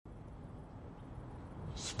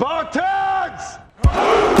Spartans!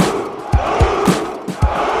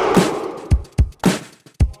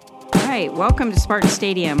 All right, welcome to Spartan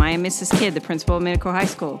Stadium. I am Mrs. Kidd, the principal of Minico High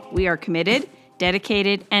School. We are committed,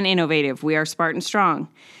 dedicated, and innovative. We are Spartan Strong.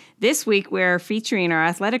 This week, we are featuring our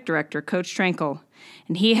athletic director, Coach Trankel,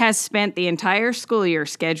 and he has spent the entire school year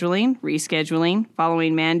scheduling, rescheduling,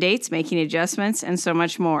 following mandates, making adjustments, and so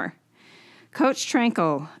much more. Coach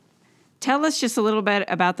Trankel, tell us just a little bit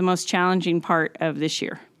about the most challenging part of this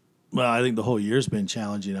year. Well, I think the whole year's been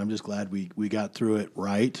challenging. I'm just glad we got through it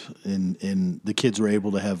right, and the kids were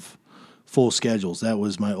able to have full schedules. That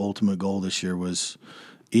was my ultimate goal this year, was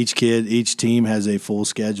each team has a full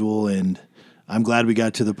schedule, and I'm glad we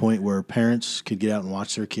got to the point where parents could get out and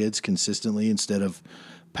watch their kids consistently instead of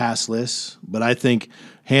pass lists. But I think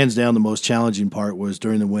hands down the most challenging part was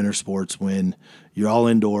during the winter sports when you're all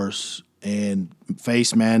indoors and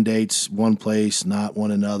face mandates one place, not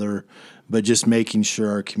one another, but just making sure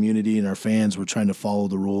our community and our fans were trying to follow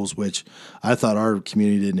the rules, which I thought our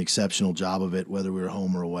community did an exceptional job of it, whether we were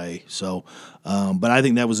home or away. So, but I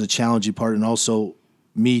think that was a challenging part, and also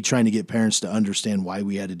me trying to get parents to understand why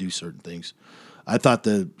we had to do certain things. I thought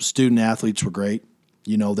the student athletes were great.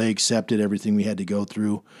 You know, they accepted everything we had to go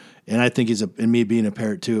through. And I think and me being a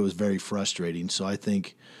parent too, it was very frustrating. So I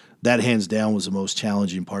think that hands down was the most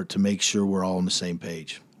challenging part, to make sure we're all on the same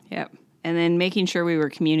page. Yep. And then making sure we were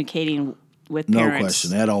communicating with parents. No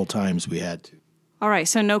question. At all times we had to. All right,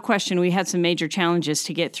 so no question, we had some major challenges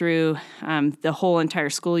to get through the whole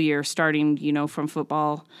entire school year, starting, from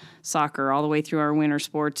football, soccer, all the way through our winter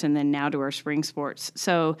sports, and then now to our spring sports.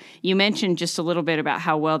 So you mentioned just a little bit about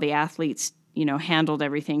how well the athletes, handled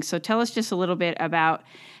everything. So tell us just a little bit about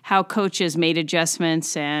how coaches made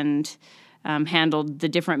adjustments and handled the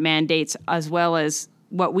different mandates, as well as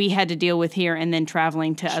what we had to deal with here, and then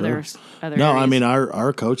traveling to other areas. No, I mean,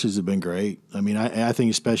 our coaches have been great. I mean, I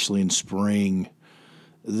think especially in spring,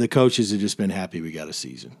 the coaches have just been happy we got a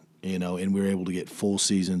season, and we were able to get full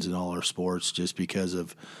seasons in all our sports just because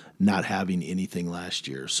of not having anything last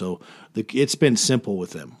year. So it's been simple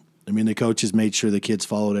with them. I mean, the coaches made sure the kids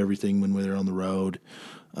followed everything when we were on the road.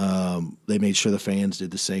 They made sure the fans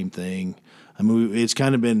did the same thing. I mean, it's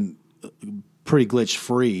kind of been pretty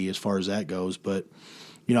glitch-free as far as that goes. But,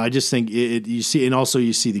 I just think you see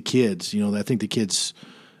the kids. I think the kids –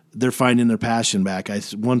 they're finding their passion back.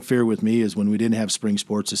 One fear with me is when we didn't have spring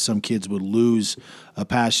sports is some kids would lose a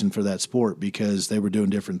passion for that sport because they were doing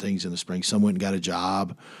different things in the spring. Some went and got a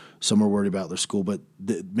job. Some were worried about their school, but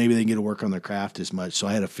maybe they didn't get to work on their craft as much. So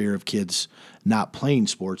I had a fear of kids not playing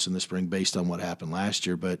sports in the spring based on what happened last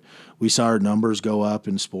year. But we saw our numbers go up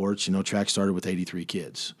in sports. Track started with 83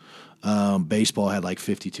 kids. Baseball had like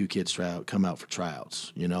 52 kids come out for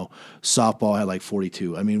tryouts. Softball had like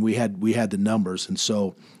 42. I mean, we had the numbers, and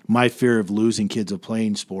so my fear of losing kids of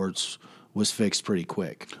playing sports was fixed pretty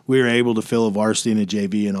quick. We were able to fill a varsity and a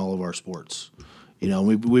JV in all of our sports.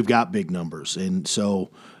 We've got big numbers, and so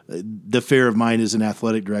the fear of mine as an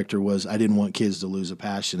athletic director was I didn't want kids to lose a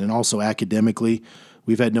passion, and also academically.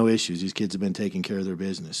 We've had no issues. These kids have been taking care of their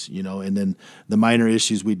business, and then the minor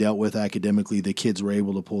issues we dealt with academically, the kids were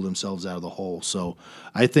able to pull themselves out of the hole. So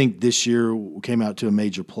I think this year came out to a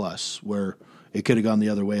major plus where it could have gone the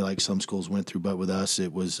other way like some schools went through, but with us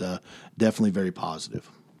it was definitely very positive.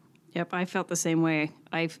 Yep, I felt the same way.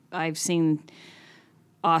 I've seen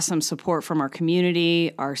awesome support from our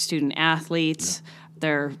community, our student athletes,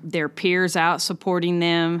 their peers out supporting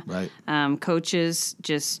them, right? Coaches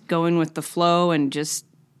just going with the flow, and just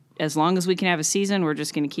as long as we can have a season, we're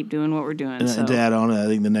just going to keep doing what we're doing. And to add on, I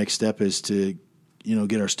think the next step is to,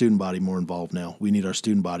 get our student body more involved now. We need our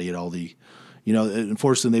student body at all the,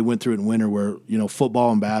 unfortunately they went through it in winter where,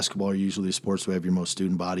 football and basketball are usually the sports where you have your most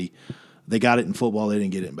student body. They got it in football, they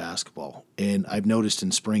didn't get it in basketball. And I've noticed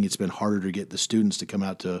in spring it's been harder to get the students to come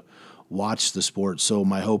out to watch the sport. So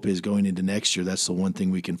my hope is going into next year, that's the one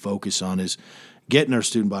thing we can focus on, is getting our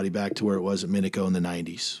student body back to where it was at Minico in the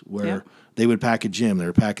 90s, where they would pack a gym, they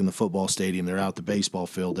were packing the football stadium, they're out the baseball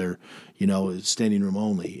field, they're, standing room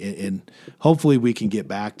only. And hopefully we can get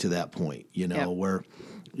back to that point, where,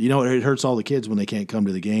 it hurts all the kids when they can't come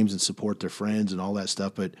to the games and support their friends and all that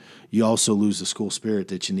stuff, but you also lose the school spirit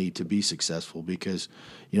that you need to be successful because,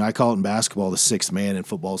 I call it in basketball the sixth man, and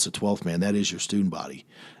football it's the 12th man. That is your student body.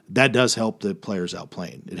 That does help the players out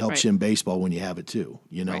playing. It helps you in baseball when you have it too,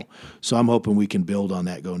 Right. So I'm hoping we can build on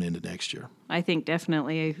that going into next year. I think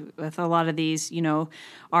definitely with a lot of these,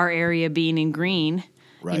 our area being in green,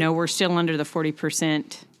 we're still under the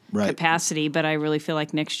 40% capacity, but I really feel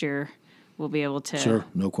like next year we'll be able to, sure,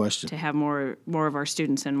 no question, to have more of our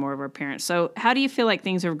students and more of our parents. So how do you feel like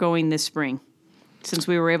things are going this spring? since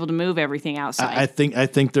we were able to move everything outside. I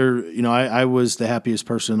think they're, I was the happiest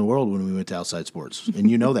person in the world when we went to outside sports. And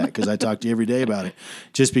you know that because I talk to you every day about it.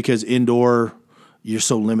 Just because indoor, you're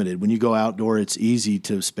so limited. When you go outdoor, it's easy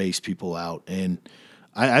to space people out. And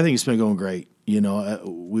I think it's been going great.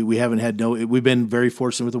 We haven't had we've been very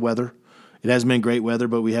fortunate with the weather. It hasn't been great weather,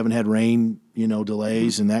 but we haven't had rain,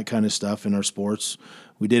 delays and that kind of stuff in our sports.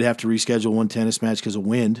 We did have to reschedule one tennis match because of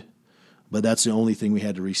wind, but that's the only thing we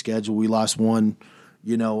had to reschedule. We lost one,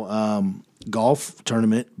 golf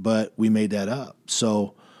tournament, but we made that up.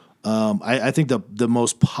 So I think the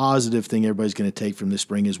most positive thing everybody's going to take from this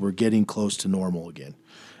spring is we're getting close to normal again.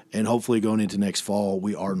 And hopefully going into next fall,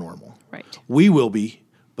 we are normal. Right. We will be,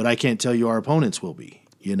 but I can't tell you our opponents will be.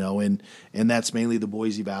 And that's mainly the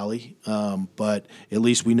Boise Valley, but at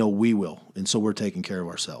least we know we will, and so we're taking care of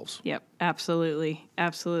ourselves. Yep, absolutely,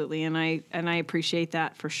 and I appreciate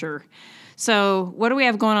that for sure. So, what do we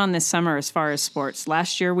have going on this summer as far as sports?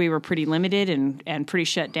 Last year we were pretty limited and pretty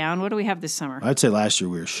shut down. What do we have this summer? I'd say last year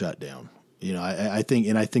we were shut down. I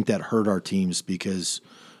think that hurt our teams because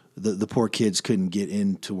the poor kids couldn't get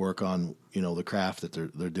in to work on the craft that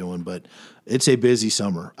they're doing. But it's a busy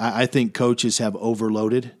summer. I think coaches have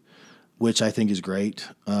overloaded, which I think is great.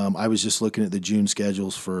 I was just looking at the June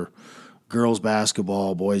schedules for girls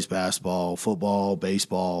basketball, boys basketball, football,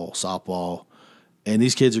 baseball, softball, and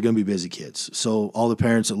these kids are going to be busy kids. So all the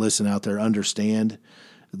parents that listen out there understand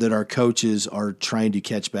that our coaches are trying to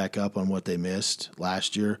catch back up on what they missed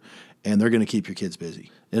last year, and they're going to keep your kids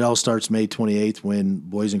busy. It all starts May 28th when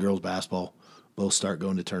boys and girls basketball both start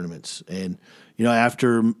going to tournaments. And,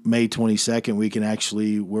 after May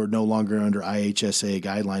 22nd, we're no longer under IHSA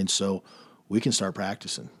guidelines, so we can start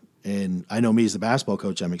practicing. And I know me as the basketball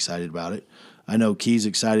coach, I'm excited about it. I know Key's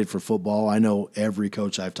excited for football. I know every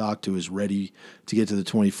coach I've talked to is ready to get to the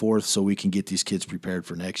 24th so we can get these kids prepared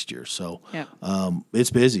for next year. So yep.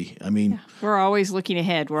 It's busy. I mean, we're always looking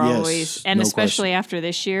ahead. We're always, and no especially question. After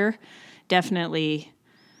this year, definitely,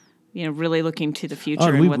 really looking to the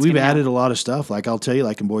future. And we've added a lot of stuff. Like I'll tell you,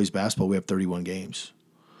 like in boys basketball, we have 31 games.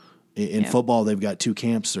 In football, they've got 2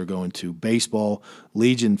 camps they're going to. Baseball,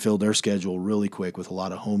 Legion filled their schedule really quick with a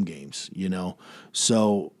lot of home games,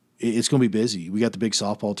 So it's going to be busy. We got the big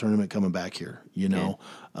softball tournament coming back here, I know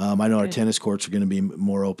our tennis courts are going to be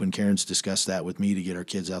more open. Karen's discussed that with me to get our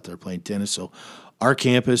kids out there playing tennis. So our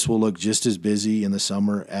campus will look just as busy in the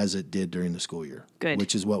summer as it did during the school year. Good.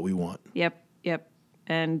 Which is what we want. Yep.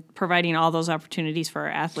 And providing all those opportunities for our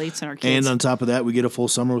athletes and our kids. And on top of that, we get a full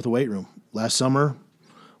summer with a weight room. Last summer,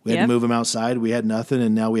 we had to move them outside. We had nothing,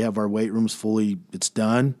 and now we have our weight rooms fully. It's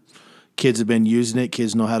done. Kids have been using it.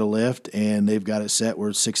 Kids know how to lift, and they've got it set where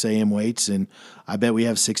it's 6 a.m. weights. And I bet we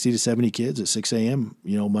have 60 to 70 kids at 6 a.m.,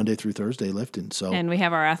 Monday through Thursday lifting. So, and we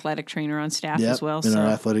have our athletic trainer on staff as well. And our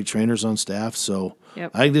athletic trainers on staff. So I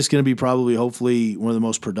think this is going to be hopefully, one of the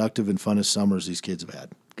most productive and funnest summers these kids have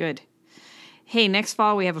had. Good. Hey, next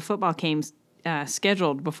fall we have a football game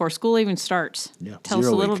scheduled before school even starts. Yeah, Tell us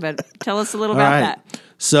a little about that.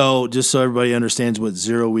 So just so everybody understands what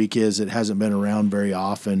 0 week is, it hasn't been around very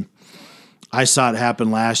often. I saw it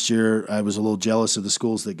happen last year. I was a little jealous of the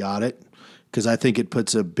schools that got it because I think it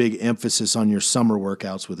puts a big emphasis on your summer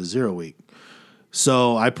workouts with a 0 week.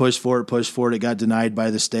 So I pushed for it. It got denied by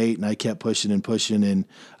the state, and I kept pushing, and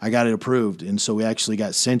I got it approved. And so we actually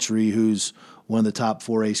got Century, who's one of the top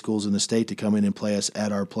 4A schools in the state, to come in and play us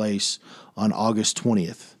at our place on August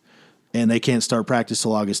 20th. And they can't start practice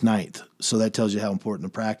till August 9th. So that tells you how important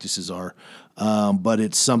the practices are. But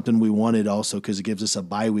it's something we wanted also because it gives us a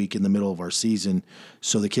bye week in the middle of our season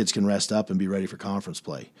so the kids can rest up and be ready for conference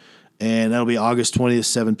play. And that'll be August 20th,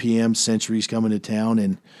 7 p.m. Century's coming to town.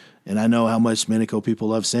 And I know how much Minico people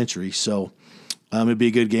love Century. So it'd be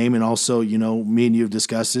a good game. And also, me and you have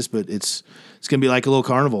discussed this, but it's going to be like a little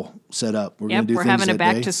carnival set up. We're having a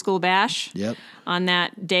back-to-school bash. Yep. On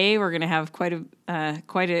that day, we're going to have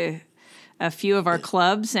quite a few of our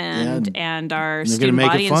clubs and our student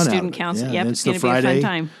body and student council. Yeah, it's going to be a fun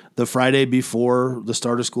time. The Friday before the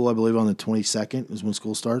start of school, I believe on the 22nd is when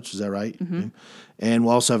school starts. Is that right? Mm-hmm. And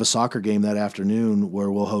we'll also have a soccer game that afternoon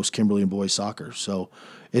where we'll host Kimberly and boys soccer. So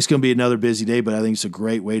it's going to be another busy day, but I think it's a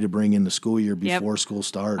great way to bring in the school year before school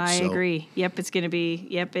starts. I agree. Yep, it's going to be.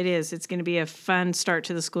 Yep, it is. It's going to be a fun start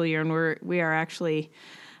to the school year, and we are actually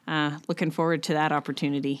looking forward to that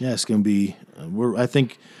opportunity. Yeah, it's going to be. I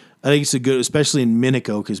think it's a good, especially in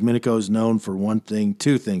Minico, because Minico is known for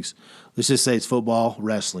two things. Let's just say it's football,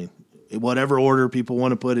 wrestling, whatever order people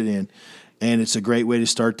want to put it in, and it's a great way to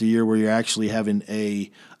start the year where you're actually having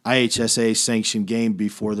a IHSA sanctioned game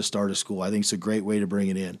before the start of school. I think it's a great way to bring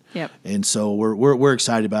it in. Yep. And so we're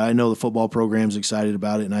excited about it. I know the football program's excited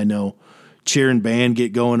about it, and I know, cheer and band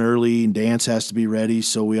get going early, and dance has to be ready.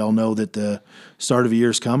 So we all know that the start of the year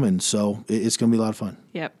is coming. So it's going to be a lot of fun.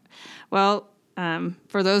 Yep. Well,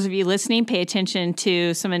 for those of you listening, pay attention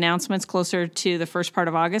to some announcements closer to the first part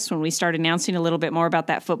of August when we start announcing a little bit more about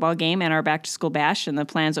that football game and our back-to-school bash and the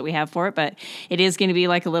plans that we have for it. But it is going to be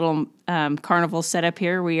like a little carnival setup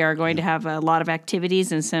here. We are going to have a lot of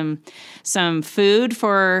activities and some food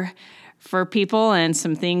for people and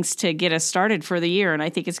some things to get us started for the year. And I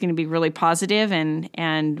think it's going to be really positive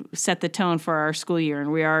and set the tone for our school year.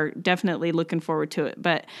 And we are definitely looking forward to it.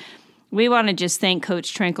 But we want to just thank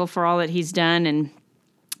Coach Trenkle for all that he's done. And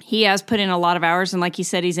he has put in a lot of hours. And like he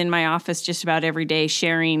said, he's in my office just about every day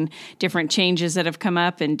sharing different changes that have come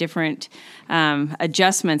up and different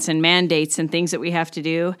adjustments and mandates and things that we have to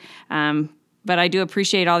do. But I do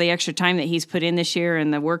appreciate all the extra time that he's put in this year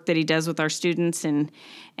and the work that he does with our students and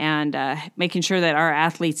making sure that our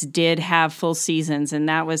athletes did have full seasons. And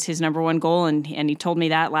that was his number one goal. And he told me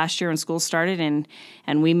that last year when school started,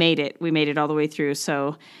 and we made it. We made it all the way through.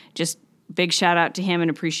 So just big shout out to him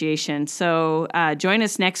and appreciation. So join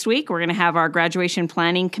us next week. We're going to have our graduation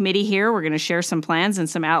planning committee here. We're going to share some plans and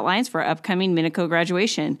some outlines for upcoming Minico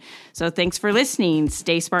graduation. So thanks for listening.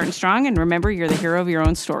 Stay smart and strong. And remember, you're the hero of your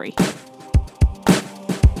own story.